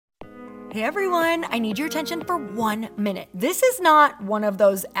Hey everyone, I need your attention for 1 minute. This is not one of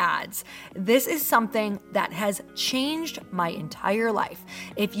those ads. This is something that has changed my entire life.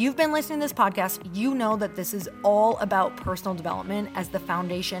 If you've been listening to this podcast, you know that this is all about personal development as the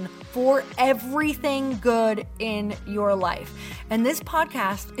foundation for everything good in your life. And this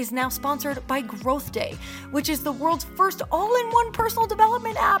podcast is now sponsored by Growth Day, which is the world's first all-in-one personal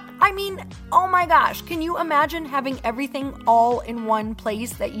development app. I mean, oh my gosh, can you imagine having everything all in one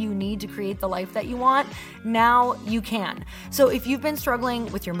place that you need to create the life that you want? Now you can. So if you've been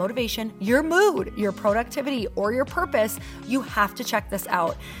struggling with your motivation, your mood, your productivity, or your purpose, you have to check this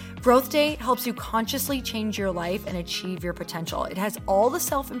out. Growth Day helps you consciously change your life and achieve your potential. It has all the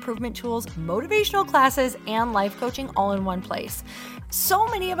self-improvement tools, motivational classes, and life coaching all in one place. So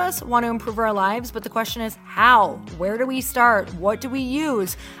many of us want to improve our lives, but the question is how? Where do we start? What do we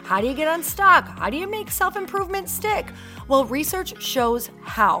use? How do you get unstuck? How do you make self-improvement stick? Well, research shows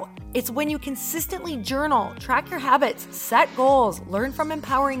how. It's when you consistently journal, track your habits, set goals, learn from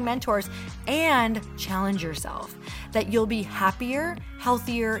empowering mentors, and challenge yourself that you'll be happier,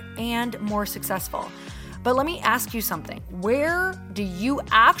 healthier, and more successful. But let me ask you something. Where do you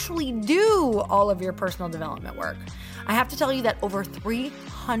actually do all of your personal development work? I have to tell you that over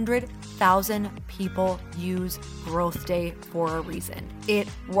 300,000 people use Growth Day for a reason. It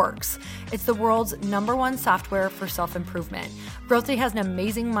works. It's the world's #1 software for self-improvement. Growth Day has an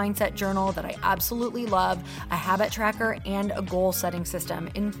amazing mindset journal that I absolutely love, a habit tracker, and a goal-setting system.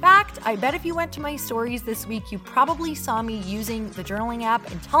 In fact, I bet if you went to my stories this week, you probably saw me using the journaling app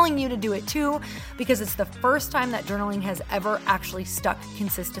and telling you to do it too, because it's the first time that journaling has ever actually stuck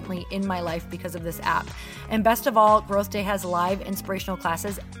consistently in my life because of this app. And best of all, Growth Day has live inspirational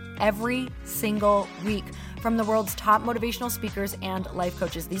classes every single week from the world's top motivational speakers and life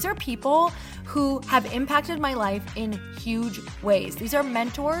coaches. These are people who have impacted my life in huge ways. These are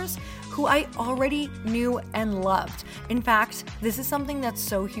mentors who I already knew and loved. In fact, this is something that's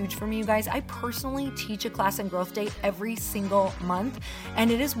so huge for me, you guys. I personally teach a class in Growth Day every single month,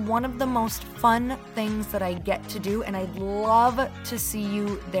 and it is one of the most fun things that I get to do, and I'd love to see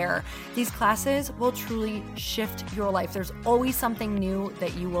you there. These classes will truly shift your life. There's always something new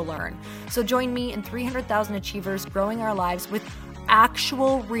that you will learn. So join me and 300,000 achievers growing our lives with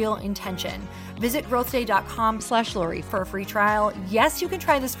actual real intention. Visit growthday.com/Lori for a free trial. Yes, you can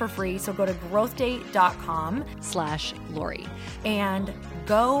try this for free. So go to growthday.com/Lori and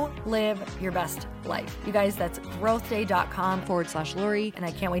go live your best life. You guys, that's growthday.com/Lori. And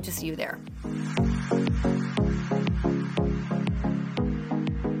I can't wait to see you there.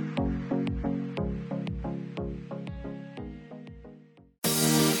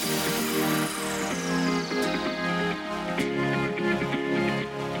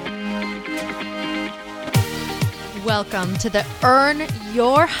 Welcome to the Earn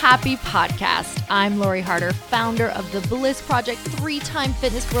Your Happy podcast. I'm Lori Harder, founder of The Bliss Project, 3-time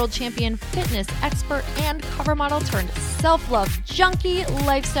fitness world champion, fitness expert, and cover model turned self-love junkie,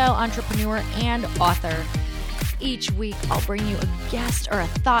 lifestyle entrepreneur, and author. Each week, I'll bring you a guest or a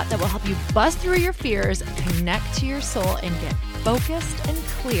thought that will help you bust through your fears, connect to your soul, and get focused and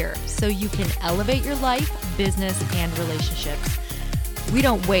clear so you can elevate your life, business, and relationships. We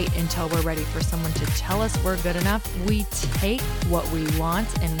don't wait until we're ready for someone to tell us we're good enough. We take what we want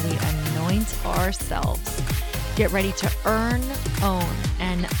and we anoint ourselves. Get ready to earn, own,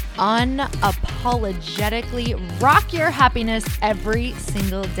 and unapologetically rock your happiness every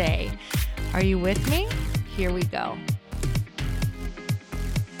single day. Are you with me? Here we go.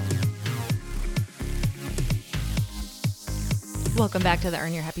 Welcome back to the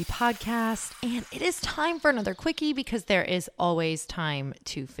Earn Your Happy podcast. And it is time for another quickie because there is always time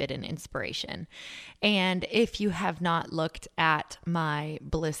to fit in inspiration. And if you have not looked at my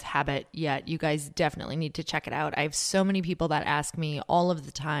Bliss Habit yet, you guys definitely need to check it out. I have so many people that ask me all of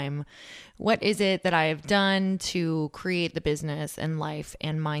the time, what is it that I have done to create the business and life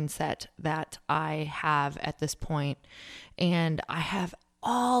and mindset that I have at this point? And I have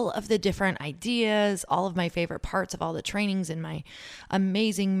all of the different ideas, all of my favorite parts of all the trainings and my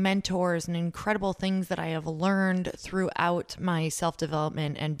amazing mentors and incredible things that I have learned throughout my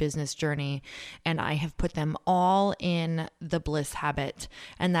self-development and business journey. And I have put them all in the Bliss Habit.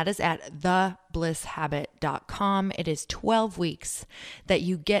 And that is at theblisshabit.com. It is 12 weeks that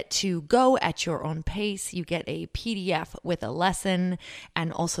you get to go at your own pace. You get a PDF with a lesson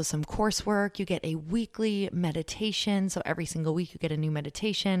and also some coursework. You get a weekly meditation. So every single week you get a new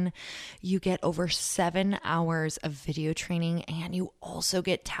meditation. You get over 7 hours of video training, and you also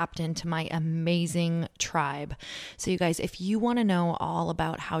get tapped into my amazing tribe. So you guys, if you want to know all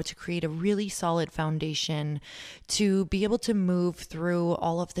about how to create a really solid foundation to be able to move through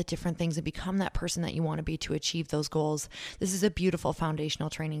all of the different things and become that person that you want to be to achieve those goals, this is a beautiful foundational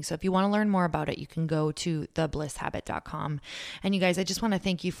training. So if you want to learn more about it, you can go to theblisshabit.com. And you guys, I just want to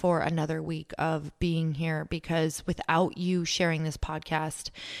thank you for another week of being here, because without you sharing this podcast,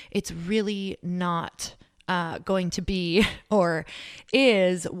 it's really not going to be or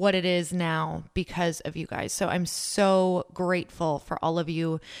is what it is now because of you guys. So I'm so grateful for all of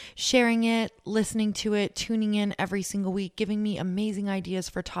you sharing it, listening to it, tuning in every single week, giving me amazing ideas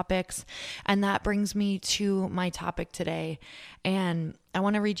for topics. And that brings me to my topic today. And I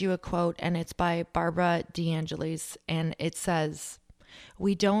want to read you a quote, and it's by Barbara DeAngelis. And it says,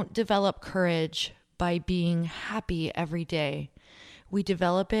 "We don't develop courage by being happy every day. We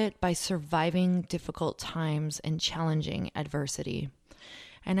develop it by surviving difficult times and challenging adversity."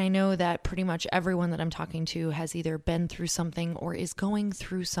 And I know that pretty much everyone that I'm talking to has either been through something or is going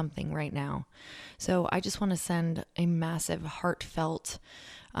through something right now. So I just want to send a massive heartfelt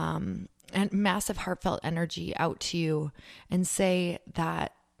energy out to you and say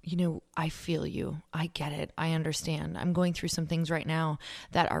that, you know, I feel you. I get it. I understand. I'm going through some things right now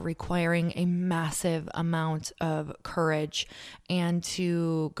that are requiring a massive amount of courage and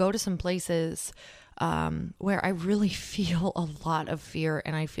to go to some places where I really feel a lot of fear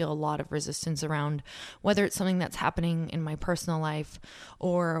and I feel a lot of resistance around, whether it's something that's happening in my personal life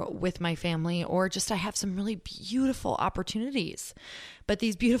or with my family, or just I have some really beautiful opportunities. But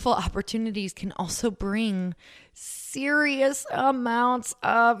these beautiful opportunities can also bring serious amounts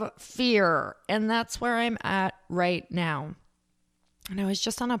of fear. And that's where I'm at right now. And I was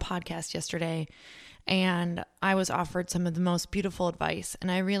just on a podcast yesterday, and I was offered some of the most beautiful advice.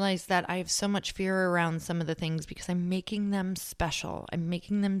 And I realized that I have so much fear around some of the things because I'm making them special. I'm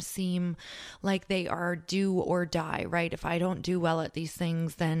making them seem like they are do or die, right? If I don't do well at these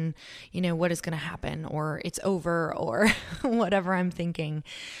things, then, you know, what is going to happen? Or it's over, or whatever I'm thinking.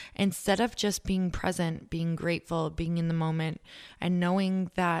 Instead of just being present, being grateful, being in the moment, and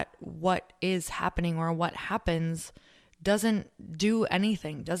knowing that what is happening or what happens doesn't do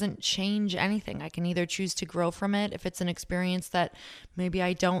anything, doesn't change anything. I can either choose to grow from it if it's an experience that maybe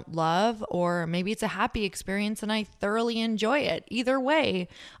I don't love, or maybe it's a happy experience and I thoroughly enjoy it. Either way,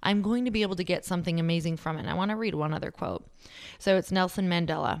 I'm going to be able to get something amazing from it. And I want to read one other quote. So it's Nelson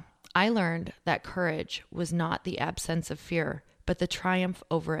Mandela. "I learned that courage was not the absence of fear, but the triumph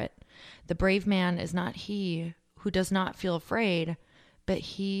over it. The brave man is not he who does not feel afraid, but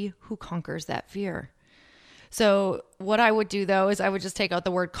he who conquers that fear." So what I would do though is I would just take out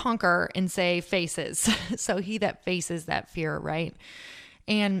the word conquer and say faces. So he that faces that fear, right?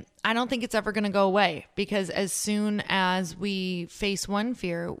 And I don't think it's ever going to go away, because as soon as we face one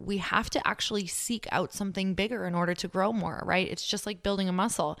fear, we have to actually seek out something bigger in order to grow more, right? It's just like building a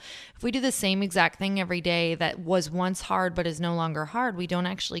muscle. If we do the same exact thing every day that was once hard but is no longer hard, we don't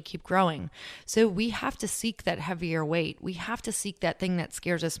actually keep growing. So we have to seek that heavier weight. We have to seek that thing that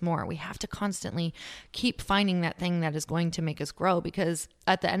scares us more. We have to constantly keep finding that thing that is going to make us grow, because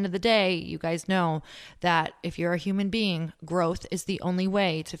at the end of the day, you guys know that if you're a human being, growth is the only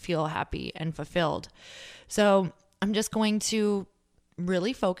way to feel happy and fulfilled. So I'm just going to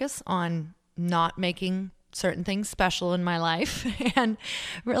really focus on not making certain things special in my life and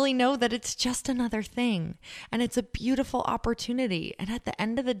really know that it's just another thing and it's a beautiful opportunity. And at the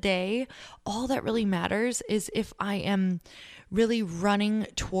end of the day, all that really matters is if I am really running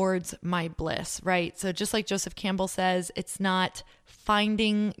towards my bliss, right? So just like Joseph Campbell says, it's not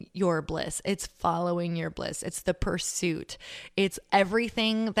finding your bliss, it's following your bliss. It's the pursuit. It's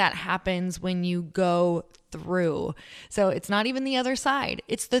everything that happens when you go through. So it's not even the other side.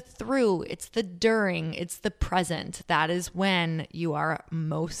 It's the through, it's the during, it's the present. That is when you are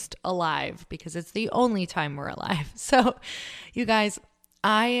most alive, because it's the only time we're alive. So you guys,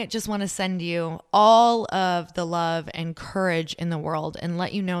 I just want to send you all of the love and courage in the world and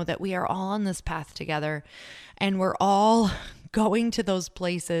let you know that we are all on this path together, and we're all going to those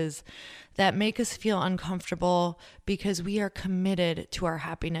places that make us feel uncomfortable because we are committed to our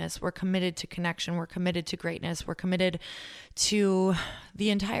happiness. We're committed to connection. We're committed to greatness. We're committed to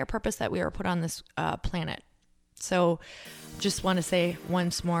the entire purpose that we are put on this planet. So just want to say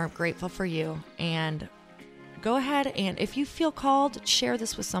once more, grateful for you, and go ahead and if you feel called, share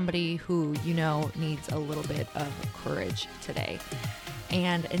this with somebody who you know needs a little bit of courage today.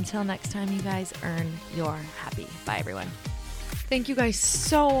 And until next time, you guys, earn your happy. Bye, everyone. Thank you guys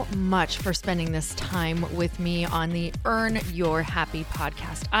so much for spending this time with me on the Earn Your Happy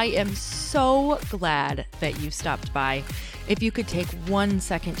podcast. I am so glad that you stopped by. If you could take 1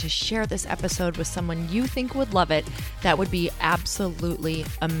 second to share this episode with someone you think would love it, that would be absolutely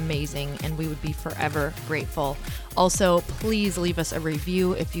amazing, and we would be forever grateful. Also, please leave us a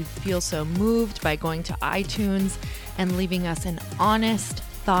review if you feel so moved by going to iTunes and leaving us an honest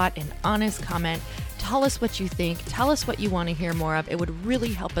thought, an honest comment. Tell us what you think. Tell us what you want to hear more of. It would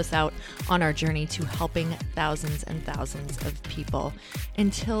really help us out on our journey to helping thousands and thousands of people.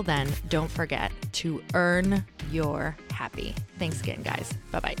 Until then, don't forget to earn your happy. Thanks again, guys.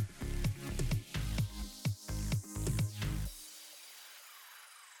 Bye-bye.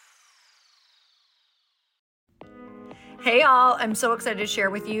 Hey all, I'm so excited to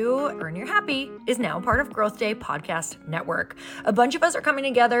share with you, Earn Your Happy is now part of Growth Day Podcast Network. A bunch of us are coming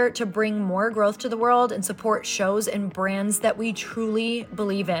together to bring more growth to the world and support shows and brands that we truly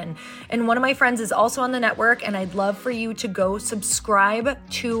believe in. And one of my friends is also on the network, and I'd love for you to go subscribe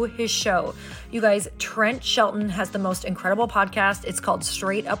to his show. You guys, Trent Shelton has the most incredible podcast. It's called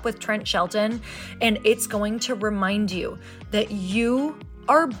Straight Up with Trent Shelton, and it's going to remind you that you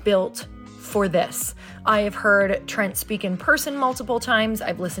are built for this. I have heard Trent speak in person multiple times.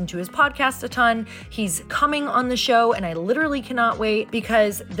 I've listened to his podcast a ton. He's coming on the show, and I literally cannot wait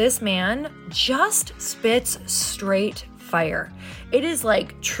because this man just spits straight fire. It is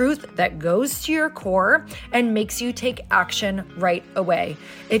like truth that goes to your core and makes you take action right away.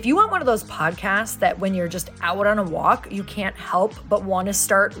 If you want one of those podcasts that when you're just out on a walk, you can't help but want to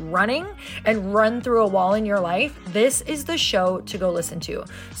start running and run through a wall in your life, this is the show to go listen to.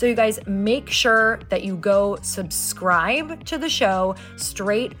 So you guys, make sure that you go subscribe to the show,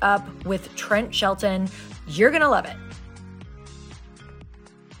 Straight Up with Trent Shelton. You're going to love it.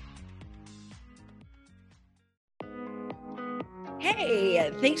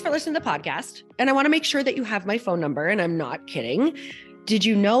 Hey, thanks for listening to the podcast. And I want to make sure that you have my phone number, and I'm not kidding. Did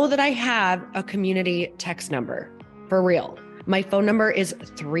you know that I have a community text number? For real. My phone number is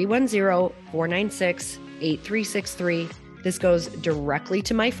 310-496-8363. This goes directly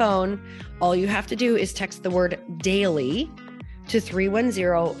to my phone. All you have to do is text the word daily to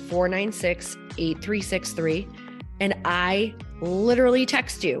 310-496-8363. And I literally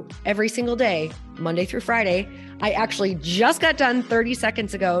text you every single day, Monday through Friday. I actually just got done 30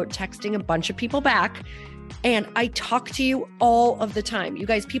 seconds ago texting a bunch of people back, and I talk to you all of the time. You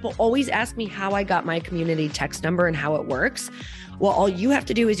guys, people always ask me how I got my community text number and how it works. Well, all you have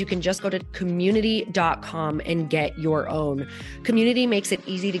to do is you can just go to community.com and get your own. Community makes it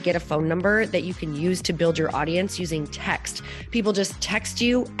easy to get a phone number that you can use to build your audience using text. People just text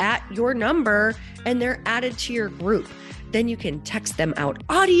you at your number and they're added to your group. Then you can text them out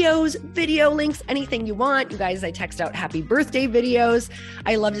audios, video links, anything you want. You guys, I text out happy birthday videos.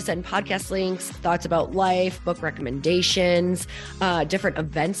 I love to send podcast links, thoughts about life, book recommendations, different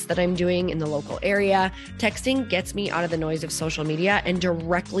events that I'm doing in the local area. Texting gets me out of the noise of social media and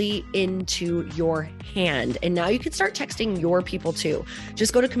directly into your hand. And now you can start texting your people too.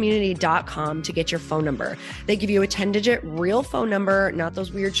 Just go to community.com to get your phone number. They give you a 10-digit real phone number, not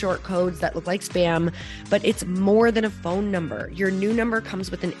those weird short codes that look like spam, but it's more than a phone number. Your new number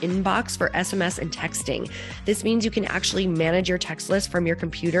comes with an inbox for SMS and texting. This means you can actually manage your text list from your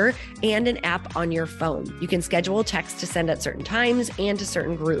computer and an app on your phone. You can schedule text to send at certain times and to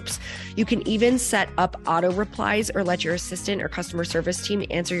certain groups. You can even set up auto replies or let your assistant or customer service team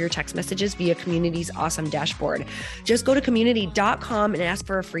answer your text messages via Community's awesome dashboard. Just go to community.com and ask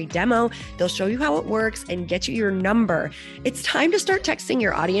for a free demo. They'll show you how it works and get you your number. It's time to start texting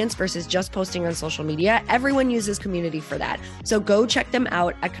your audience versus just posting on social media. Everyone uses Community for that. So go check them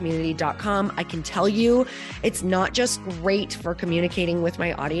out at community.com. I can tell you it's not just great for communicating with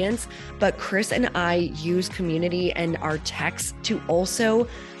my audience, but Chris and I use Community and our texts to also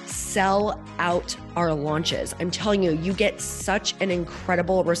sell out our launches. I'm telling you, you get such an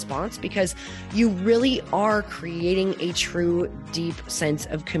incredible response because you really are creating a true deep sense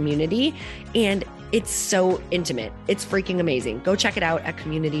of community, and it's so intimate. It's freaking amazing. Go check it out at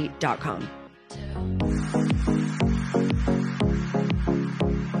community.com.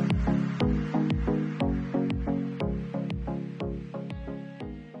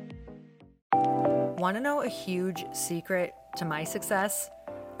 Want to know a huge secret to my success?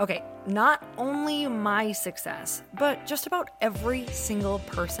 Okay, not only my success, but just about every single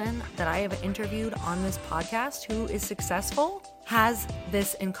person that I have interviewed on this podcast who is successful has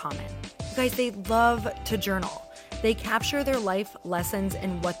this in common. You guys, they love to journal. They capture their life lessons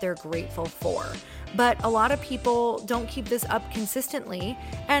and what they're grateful for. But a lot of people don't keep this up consistently,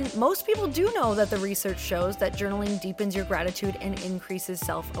 and most people do know that the research shows that journaling deepens your gratitude and increases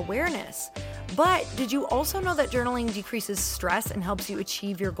self-awareness. But did you also know that journaling decreases stress and helps you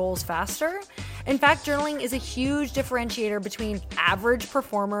achieve your goals faster? In fact, journaling is a huge differentiator between average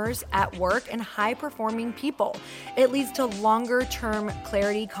performers at work and high-performing people. It leads to longer-term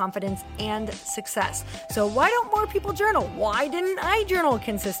clarity, confidence, and success. So why don't more people journal? Why didn't I journal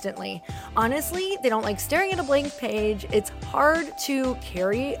consistently? Honestly, they don't like staring at a blank page. It's hard to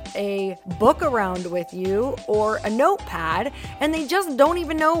carry a book around with you or a notepad, and they just don't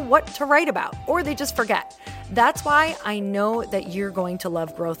even know what to write about, or they just forget. That's why I know that you're going to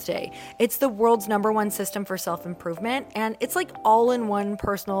love Growth Day. It's the world's #1 system for self-improvement, and it's like all-in-one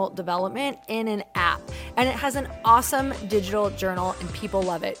personal development in an app. And it has an awesome digital journal, and people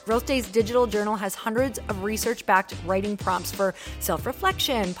love it. Growth Day's digital journal has hundreds of research-backed writing prompts for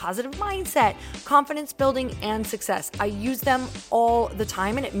self-reflection, positive mindset, confidence building, and success. I use them all the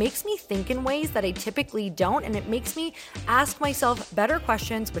time, and it makes me think in ways that I typically don't, and it makes me ask myself better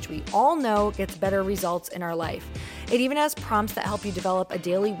questions, which we all know gets better results in our life. It even has prompts that help you develop a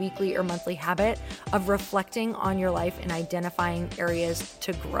daily, weekly, or monthly habit of reflecting on your life and identifying areas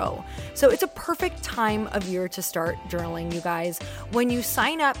to grow. So it's a perfect time of year to start journaling, you guys. When you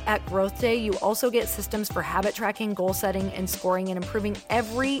sign up at Growth Day, you also get systems for habit tracking, goal setting, and scoring, and improving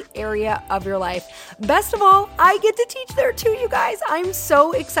every area of your life. Best of all, I get to teach there too, you guys. I'm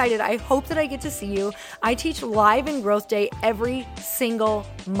so excited. I hope that I get to see you. I teach live in Growth Day every single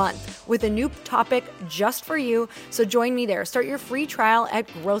month with a new topic just for you. So join me there. Start your free trial at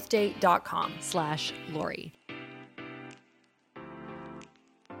growthday.com/Lori.